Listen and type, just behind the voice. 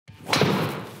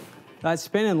That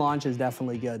spin and launch is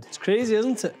definitely good. It's crazy,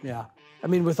 isn't it? Yeah. I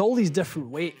mean, with all these different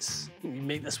weights, you can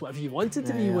make this whatever you want it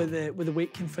to be with the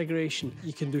weight configuration.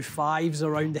 You can do 5s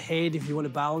around the head if you want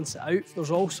to balance it out. There's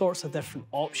all sorts of different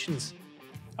options.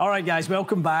 All right, guys,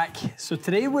 welcome back. So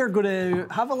today we're going to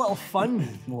have a little fun.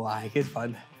 Why? Good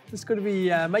fun. It's going to be,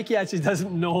 Mikey actually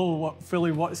doesn't know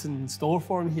fully what's in store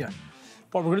for him here.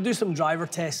 But we're going to do some driver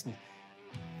testing.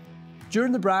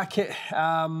 During the bracket,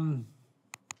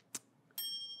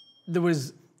 it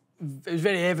was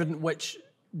very evident which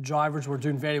drivers were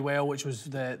doing very well, which was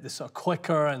the sort of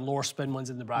quicker and lower spin ones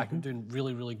in the bracket, doing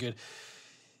really, really good.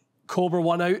 Cobra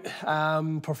won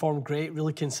out, performed great,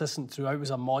 really consistent throughout, was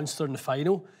a monster in the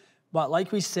final. But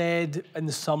like we said in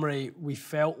the summary, we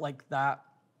felt like that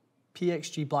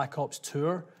PXG Black Ops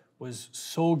Tour was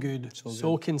so good,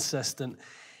 so consistent.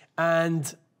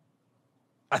 And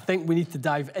I think we need to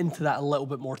dive into that a little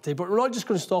bit more today. But we're not just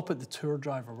going to stop at the Tour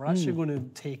driver. We're actually going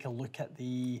to take a look at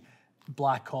the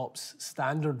Black Ops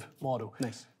standard model.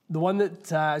 Nice. The one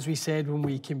that, as we said when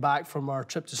we came back from our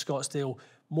trip to Scottsdale,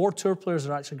 more Tour players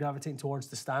are actually gravitating towards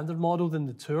the standard model than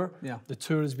the Tour. Yeah. The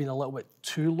Tour has been a little bit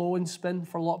too low in spin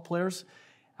for a lot of players.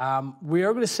 We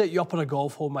are going to set you up on a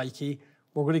golf hole, Mikey.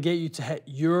 We're going to get you to hit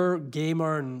your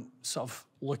gamer and sort of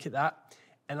look at that.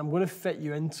 And I'm going to fit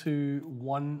you into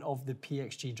one of the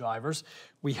PXG drivers.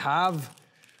 We have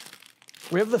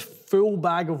the full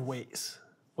bag of weights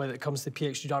when it comes to the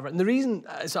PXG driver. And the reason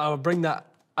is I'll bring that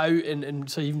out and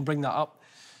so you can bring that up.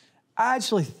 I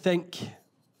actually think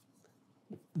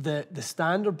the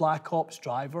standard Black Ops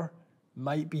driver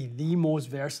might be the most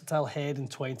versatile head in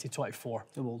 2024.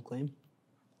 A bold claim.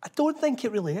 I don't think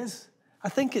it really is. I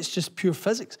think it's just pure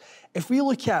physics. If we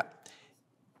look at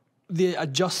the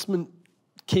adjustment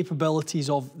capabilities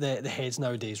of the heads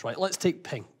nowadays, right? Let's take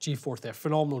Ping, G4 there,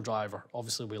 phenomenal driver.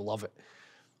 Obviously, we love it.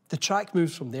 The track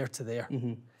moves from there to there.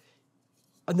 And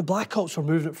the Black Ops were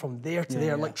moving it from there to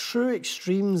there, like true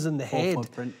extremes in the head.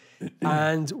 Footprint.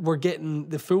 And we're getting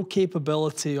the full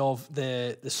capability of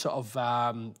the sort of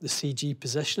the CG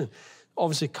positioning.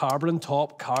 Obviously, carbon on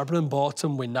top, carbon on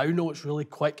bottom. We now know it's really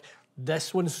quick.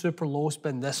 This one's super low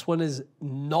spin. This one is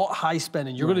not high spin,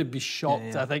 and you're going to be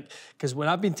shocked, I think, because when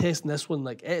I've been testing this one,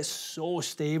 like, it is so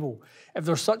stable. If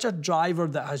there's such a driver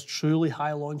that has truly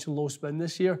high launch and low spin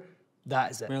this year,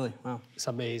 that is it. Really? Wow. It's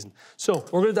amazing. So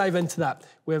we're going to dive into that.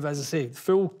 We have, as I say,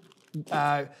 full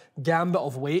gambit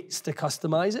of weights to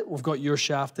customize it. We've got your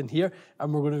shaft in here,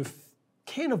 and we're going to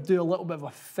kind of do a little bit of a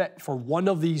fit for one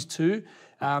of these two,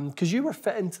 because you were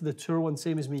fit into the Tour one,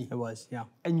 same as me. It was, yeah.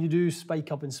 And you do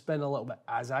spike up and spin a little bit,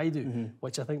 as I do,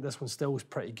 which I think this one still was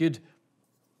pretty good.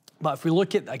 But if we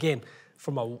look at, again,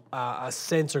 from a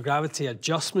centre of gravity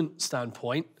adjustment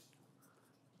standpoint,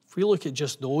 if we look at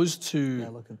just those two,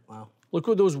 look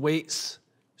what those weights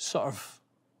sort of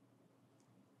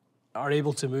are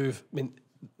able to move. I mean,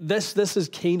 this is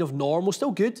kind of normal,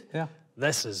 still good. Yeah.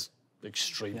 This is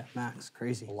extreme. Yeah, max,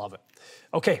 crazy. Love it.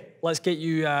 Okay, let's get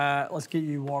you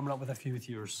warming up with a few with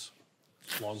yours.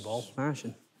 Long ball.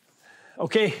 Smashing.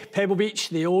 Okay, Pebble Beach,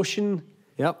 the ocean.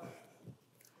 Yep.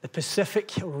 The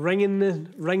Pacific ringing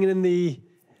in the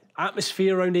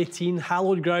atmosphere around 18.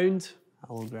 Hallowed ground.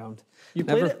 Hallowed ground. You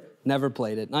played it? Never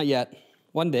played it. Not yet.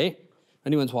 One day.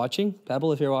 Anyone's watching?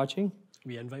 Pebble, if you're watching.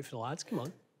 We invite for the lads. Come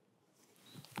on.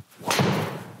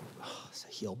 Oh, it's a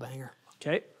heel banger.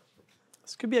 Okay.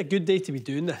 This could be a good day to be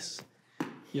doing this.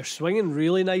 You're swinging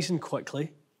really nice and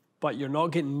quickly, but you're not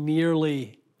getting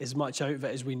nearly as much out of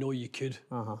it as we know you could.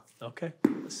 Okay,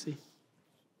 let's see.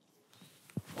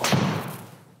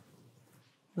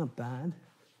 Not bad.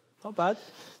 Not bad.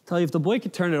 Tell you, if the boy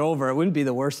could turn it over, it wouldn't be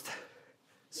the worst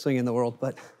swing in the world,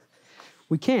 but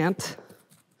we can't.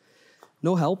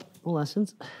 No help, no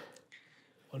lessons.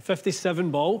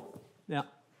 157 ball. Yeah.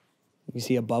 You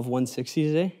see above 160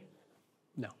 today?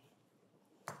 No.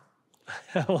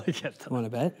 I like it. Want to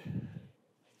bet?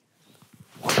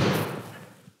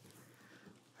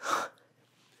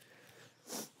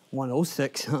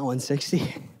 $106, not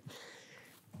 160.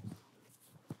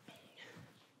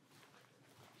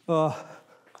 Couple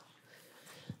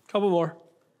more.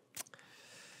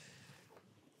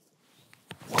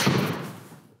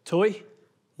 Toe?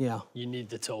 Yeah. You need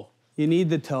the toe. You need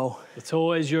the toe. The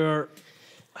toe is your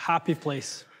happy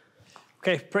place.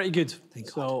 Okay, pretty good.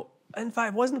 Thank God. In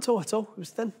fact, it wasn't toe at all. It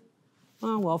was thin.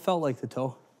 Oh, well, felt like the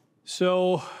toe.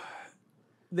 So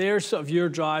there's sort of your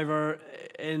driver,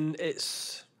 and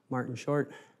it's... Martin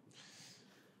Short.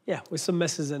 Yeah, with some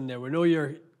misses in there. We know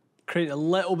you're creating a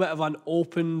little bit of an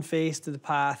open face to the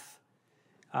path,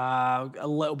 a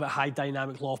little bit high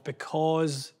dynamic loft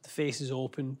because the face is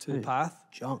open to the path.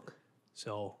 Junk.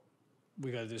 So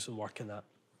we got to do some work in that.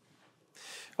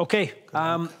 Okay,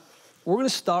 we're going to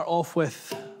start off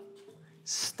with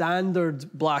standard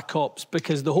Black Ops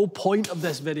because the whole point of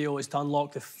this video is to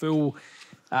unlock the full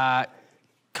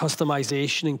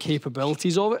customization and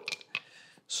capabilities of it.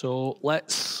 So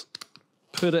let's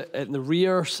put it in the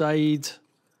rear side.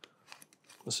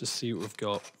 Let's just see what we've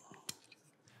got.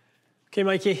 Okay,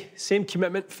 Mikey, same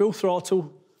commitment, full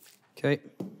throttle. Okay.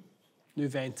 New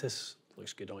Ventus,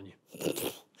 looks good on you.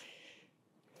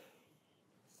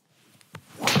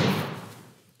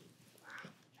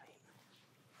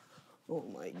 Oh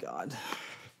my God.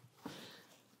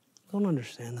 Don't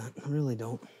understand that, I really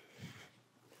don't.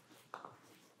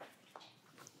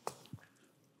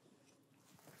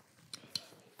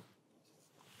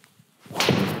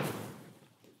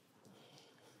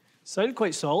 Sounded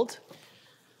quite solid.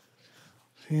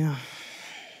 Yeah.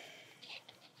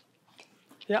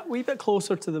 Yeah, a wee bit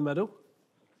closer to the middle.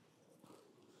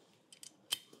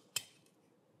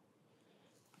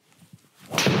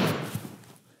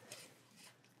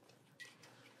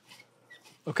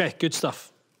 Okay, good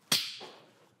stuff.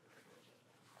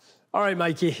 All right,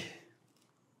 Mikey.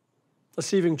 Let's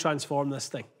see if we can transform this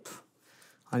thing.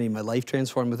 I need my life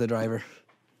transformed with the driver.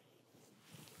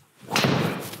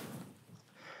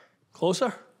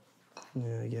 Closer?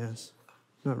 Yeah, I guess.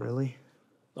 Not really.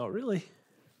 Not really.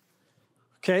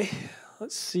 Okay,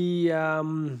 let's see. Yeah,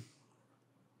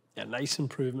 nice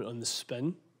improvement on the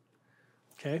spin.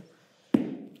 Okay.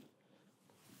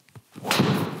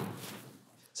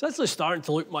 It's actually starting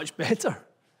to look much better.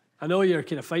 I know you're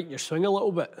kind of fighting your swing a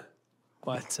little bit,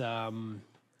 but it's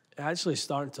actually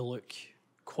starting to look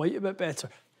quite a bit better.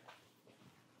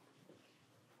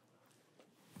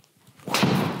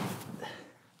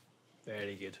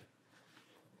 Very good.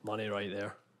 Money right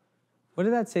there. What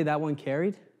did that say that one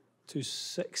carried?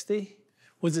 260.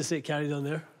 What does it say it carried on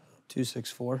there?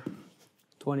 264.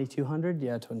 2200?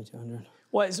 Yeah, 2200.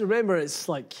 Well, remember, it's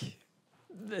like,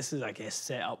 this is, I guess,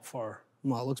 set up for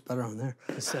Well, it looks better on there.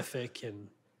 Pacific and...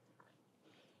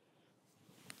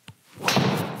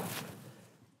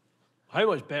 How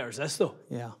much better is this, though?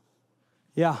 Yeah.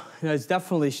 Yeah, it's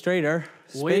definitely straighter.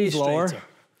 Way Spins lower. straighter.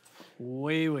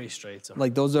 Way straighter.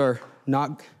 Like, those are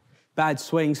not bad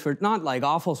swings for, not like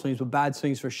awful swings, but bad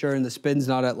swings for sure. And the spin's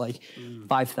not at like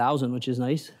 5,000, which is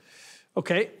nice.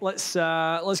 Okay, let's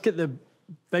get the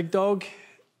big dog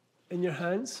in your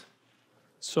hands.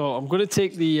 So I'm going to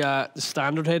take the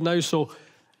standard head now. So,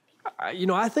 you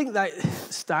know, I think that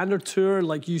standard tour,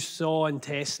 like you saw in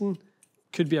testing,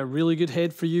 could be a really good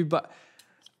head for you. But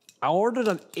I ordered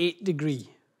an 8-degree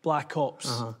Black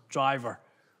Ops driver,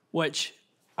 which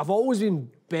I've always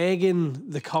been begging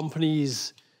the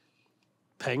companies,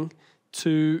 Ping,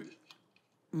 to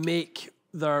make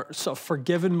their sort of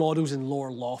forgiven models in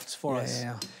lower lofts for us.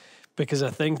 Yeah. Because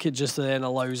I think it just then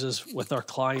allows us with our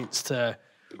clients to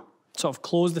sort of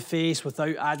close the face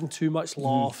without adding too much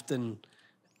loft, and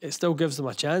it still gives them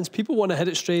a chance. People want to hit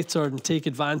it straighter and take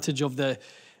advantage of the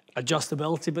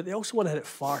adjustability, but they also want to hit it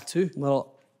far too.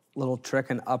 Little trick,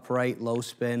 an upright, low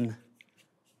spin,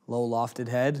 low lofted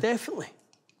head. Definitely.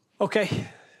 Okay,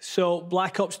 so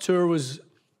Black Ops Tour was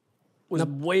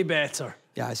way better.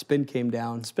 Yeah, spin came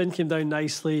down. Spin came down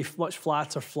nicely, much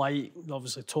flatter flight,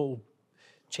 obviously total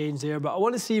change there. But I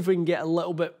want to see if we can get a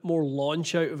little bit more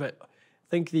launch out of it. I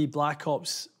think the Black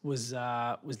Ops was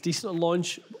decent on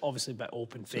launch, obviously a bit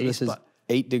open face. So this is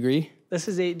 8-degree? This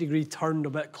is 8-degree turned a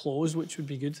bit closed, which would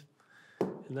be good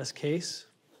in this case.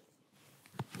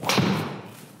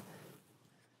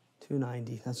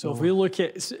 290, that's so if we look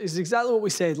at, it's exactly what we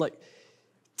said, like,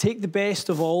 take the best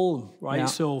of all, right? Yeah.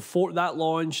 So for that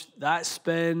launch, that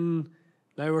spin,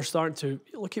 now we're starting to,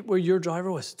 look at where your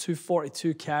driver was,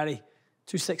 242 carry,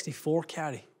 264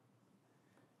 carry.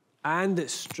 And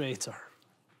it's straighter.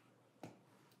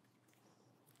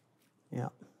 Yeah.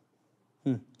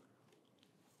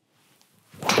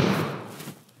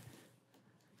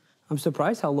 I'm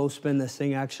surprised how low spin this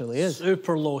thing actually is.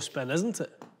 Super low spin, isn't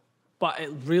it? But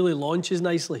it really launches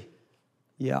nicely.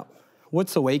 Yeah.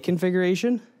 What's the weight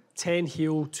configuration? 10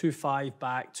 heel, 2.5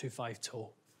 back, 2.5 toe.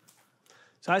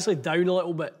 So actually down a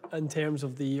little bit in terms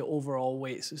of the overall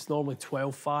weights. It's normally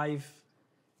 12.5.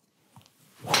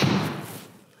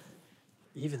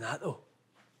 Even that though.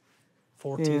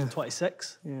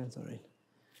 14.26. Yeah, that's all right.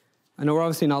 I know we're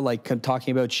obviously not like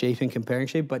talking about shape and comparing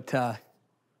shape, but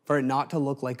for it not to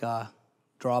look like a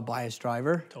draw bias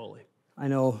driver. Totally. I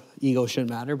know ego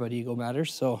shouldn't matter, but ego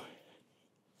matters, so.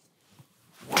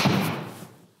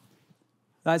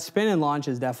 That spin and launch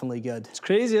is definitely good. It's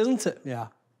crazy, isn't it? Yeah.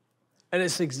 And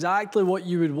it's exactly what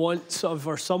you would want sort of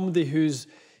for somebody who's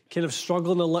kind of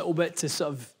struggling a little bit to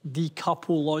sort of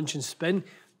decouple launch and spin.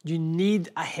 You need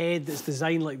a head that's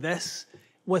designed like this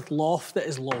with loft that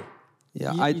is low.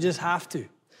 Yeah, you just have to.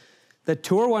 The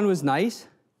Tour one was nice,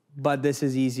 but this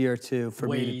is easier for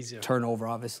Way me to easier. turn over,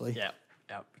 obviously. Yeah,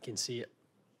 we can see it.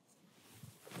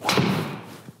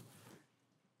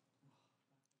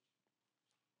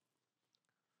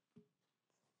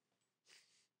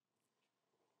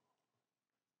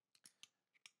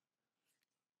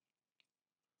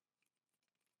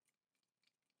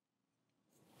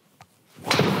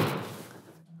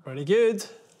 Pretty good.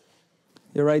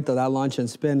 You're right, though, that launch and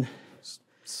spin.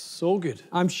 So good.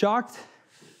 I'm shocked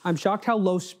how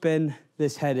low spin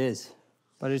this head is.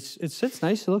 But it sits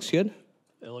nice, it looks good.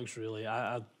 It looks really,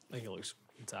 I think it looks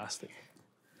fantastic.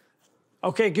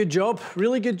 Okay, good job,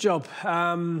 really good job.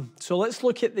 So let's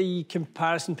look at the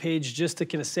comparison page just to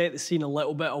kind of set the scene a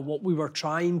little bit of what we were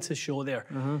trying to show there.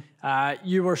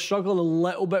 You were struggling a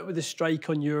little bit with the strike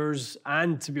on yours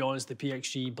and, to be honest, the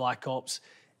PXG Black Ops.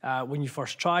 When you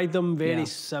first tried them, very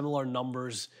similar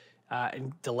numbers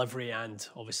in delivery and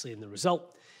obviously in the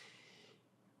result.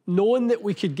 Knowing that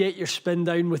we could get your spin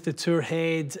down with the Tour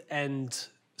head and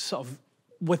sort of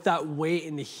with that weight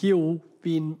in the heel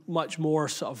being much more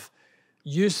sort of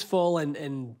useful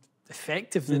and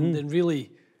effective than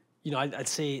really, you know, I'd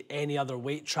say any other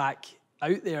weight track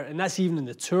out there. And that's even in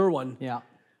the Tour one. Yeah.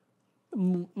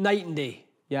 Night and day.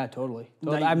 Yeah, totally.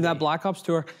 Night That Black Ops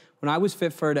Tour, when I was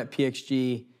fit for it at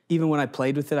PXG, even when I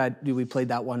played with it, we played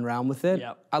that one round with it.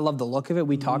 Yep. I love the look of it.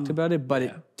 We talked about it, but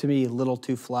it, to me, a little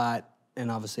too flat. And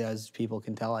obviously, as people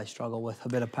can tell, I struggle with a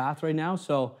bit of path right now.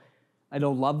 So I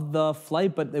don't love the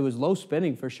flight, but it was low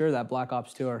spinning for sure, that Black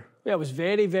Ops Tour. Yeah, it was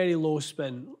very, very low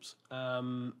spins.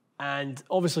 And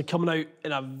obviously coming out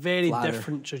in a very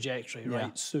different trajectory,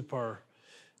 right? Super,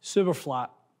 super flat.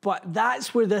 But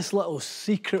that's where this little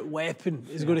secret weapon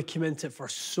is going to come into it for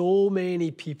so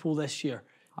many people this year.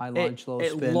 High launch, low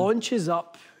spin. It launches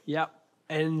up,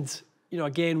 and you know,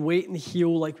 again, weight in the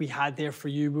heel like we had there for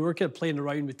you. We were kind of playing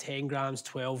around with 10 grams,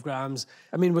 12 grams.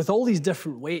 I mean, with all these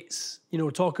different weights, you know,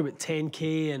 talk about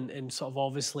 10K and sort of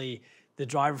obviously the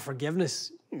driver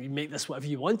forgiveness. You make this whatever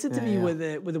you want it to be with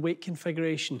the weight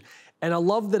configuration. And I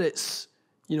love that it's,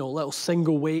 you know, little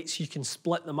single weights. You can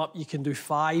split them up. You can do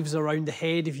 5s around the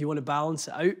head if you want to balance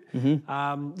it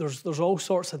out. There's all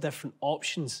sorts of different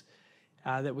options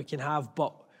that we can have.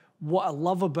 But what I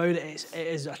love about it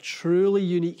is a truly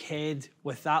unique head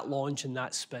with that launch and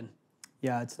that spin.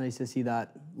 Yeah, it's nice to see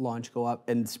that launch go up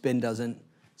and spin doesn't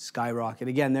skyrocket.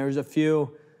 Again, there's a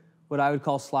few what I would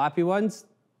call sloppy ones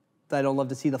that I don't love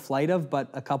to see the flight of, but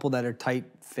a couple that are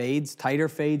tighter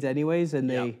fades anyways, and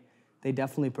they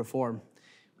definitely perform.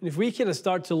 And if we kind of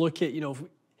start to look at, you know,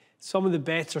 some of the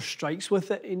better strikes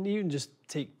with it, and even just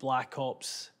take Black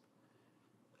Ops,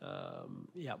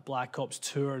 Black Ops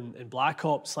Tour and Black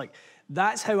Ops, like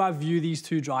that's how I view these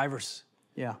two drivers.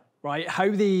 Yeah. Right? How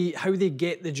they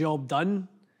get the job done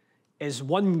is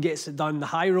one gets it done the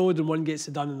high road and one gets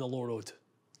it done in the low road.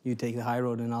 You take the high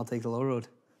road and I'll take the low road.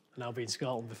 And I'll be in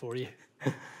Scotland before you.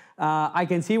 I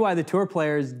can see why the Tour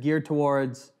players geared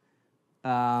towards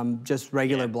just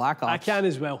regular Black Ops. I can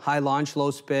as well. High launch, low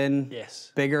spin.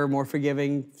 Yes. Bigger, more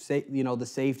forgiving, you know, the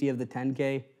safety of the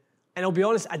 10K. And I'll be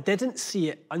honest, I didn't see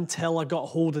it until I got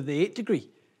hold of the 8 degree.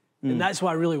 And that's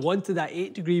why I really wanted that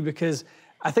 8 degree, because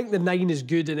I think the 9 is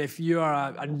good. And if you are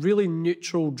a really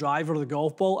neutral driver of the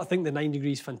golf ball, I think the 9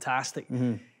 degree is fantastic.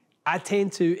 I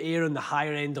tend to err on the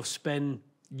higher end of spin.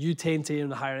 You tend to err on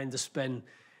the higher end of spin.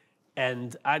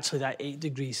 And actually that 8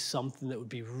 degree is something that would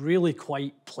be really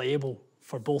quite playable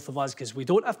for both of us, because we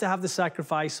don't have to have the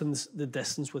sacrifice on the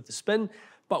distance with the spin,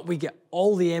 but we get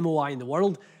all the MOI in the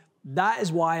world. That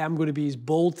is why I'm going to be as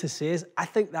bold to say is I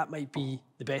think that might be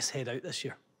the best head out this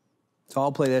year. So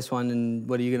I'll play this one, and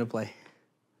what are you going to play?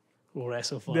 We'll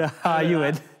wrestle for it. Yeah, you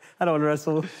would. I don't want to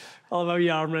wrestle. I'll have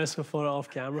you arm wrestle for it off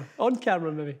camera. On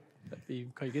camera, maybe. That'd be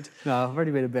quite good. No, I've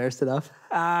already been embarrassed enough.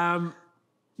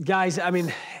 Guys, I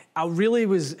mean, I really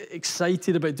was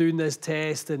excited about doing this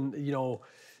test, and, you know,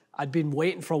 I'd been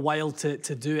waiting for a while to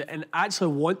do it, and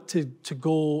actually want to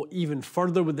go even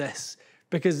further with this,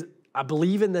 because I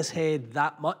believe in this head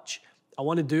that much. I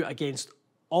want to do it against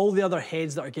all the other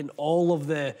heads that are getting all of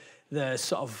the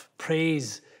sort of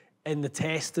praise in the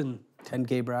testing.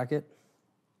 10K bracket?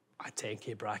 A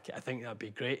 10K bracket, I think that'd be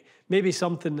great. Maybe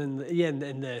something in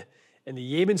the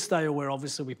Yemen style, where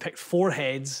obviously we picked 4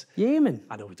 heads. Yemen?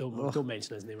 I know, we don't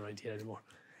mention his name around here anymore.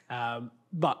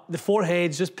 But the 4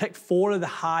 heads, just pick 4 of the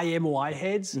high MOI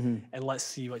heads, and let's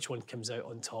see which one comes out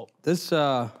on top. This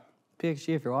PXG,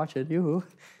 if you're watching, yoo-hoo,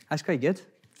 that's quite good.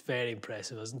 Very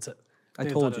impressive, isn't it? I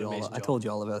told you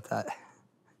all about that.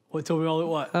 What told me all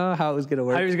about what? How it was going to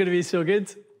work. How it was going to be so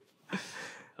good?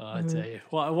 Oh, I tell you,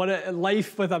 what a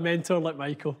life with a mentor like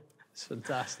Michael. It's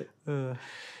fantastic. All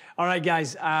right,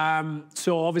 guys.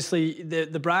 So obviously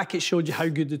the bracket showed you how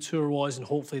good the Tour was, and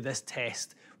hopefully this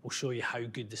test will show you how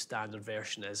good the standard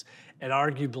version is. It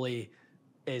arguably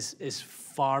is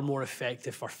far more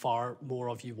effective for far more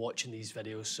of you watching these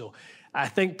videos. So I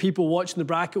think people watching the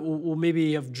bracket will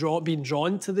maybe have been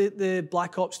drawn to the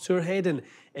Black Ops Tour head. And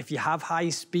if you have high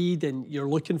speed and you're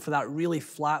looking for that really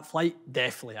flat flight,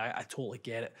 definitely, I totally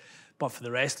get it. But for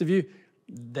the rest of you,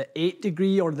 the 8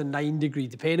 degree or the 9 degree,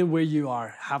 depending where you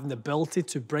are, having the ability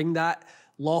to bring that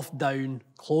loft down,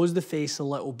 close the face a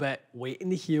little bit, weight in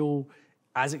the heel,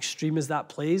 as extreme as that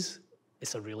plays,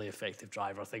 it's a really effective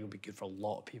driver. I think it'll be good for a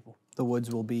lot of people. The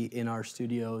Woods will be in our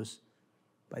studios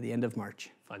by the end of March.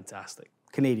 Fantastic.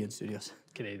 Canadian studios.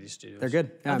 Canadian studios. They're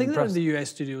good. Yeah, I think they're in the US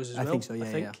studios as well. I think so,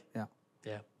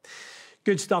 yeah.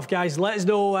 Good stuff, guys. Let us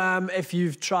know if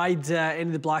you've tried any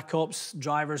of the Black Ops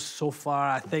drivers so far.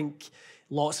 I think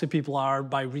lots of people are,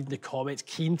 by reading the comments,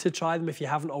 keen to try them. If you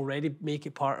haven't already, make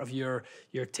it part of your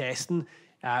testing.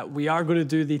 We are going to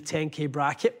do the 10K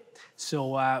bracket.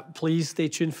 So please stay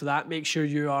tuned for that. Make sure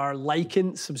you are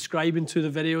liking, subscribing to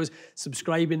the videos.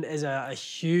 Subscribing is a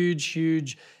huge,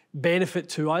 huge benefit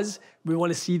to us. We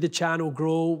want to see the channel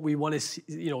grow. We want to see,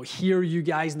 hear you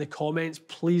guys in the comments.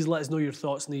 Please let us know your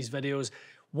thoughts on these videos.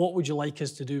 What would you like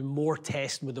us to do more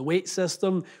testing with the weight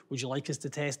system? Would you like us to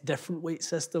test different weight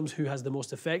systems? Who has the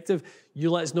most effective?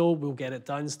 You let us know. We'll get it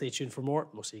done. Stay tuned for more.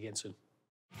 We'll see you again soon.